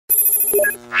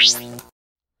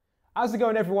How's it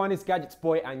going, everyone? It's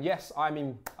GadgetsBoy, and yes, I'm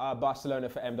in Barcelona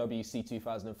for MWC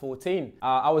 2014.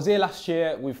 I was here last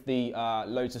year with the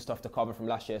loads of stuff to cover from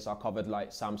last year, so I covered like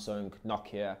Samsung,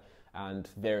 Nokia, and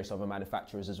various other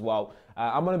manufacturers as well.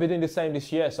 I'm going to be doing the same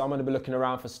this year, so I'm going to be looking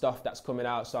around for stuff that's coming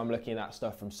out. So I'm looking at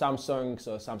stuff from Samsung,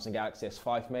 so Samsung Galaxy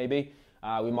S5 maybe.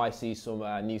 We might see some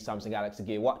new Samsung Galaxy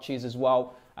Gear watches as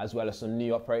well as some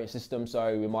new operating systems.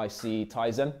 So we might see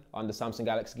Tizen on the Samsung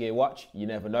Galaxy Gear watch, you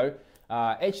never know.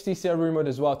 HTC are rumored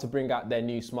as well to bring out their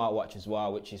new smartwatch as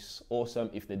well, which is awesome.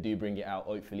 If they do bring it out,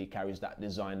 hopefully it carries that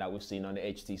design that we've seen on the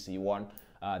HTC One.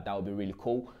 That would be really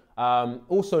cool.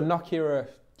 Also, Nokia are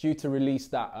due to release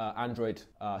that Android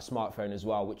smartphone as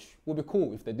well, which will be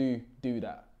cool if they do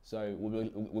that. So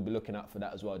we'll be looking out for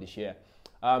that as well this year.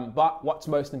 But what's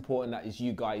most important that is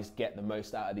you guys get the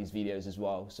most out of these videos as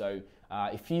well. So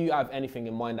if you have anything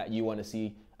in mind that you want to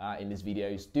see in these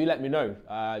videos, do let me know.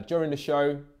 During the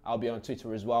show, I'll be on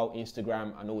Twitter as well,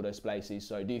 Instagram, and all those places.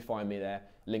 So do find me there.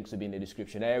 Links will be in the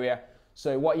description area.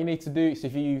 So what you need to do is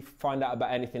if you find out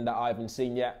about anything that I haven't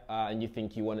seen yet and you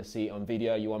think you want to see it on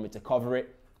video, you want me to cover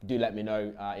it, do let me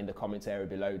know in the comments area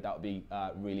below. That would be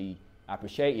really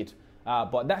appreciated.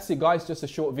 But that's it, guys. Just a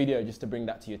short video just to bring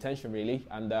that to your attention, really.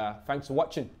 And thanks for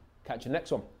watching. Catch you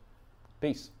next one.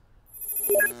 Peace.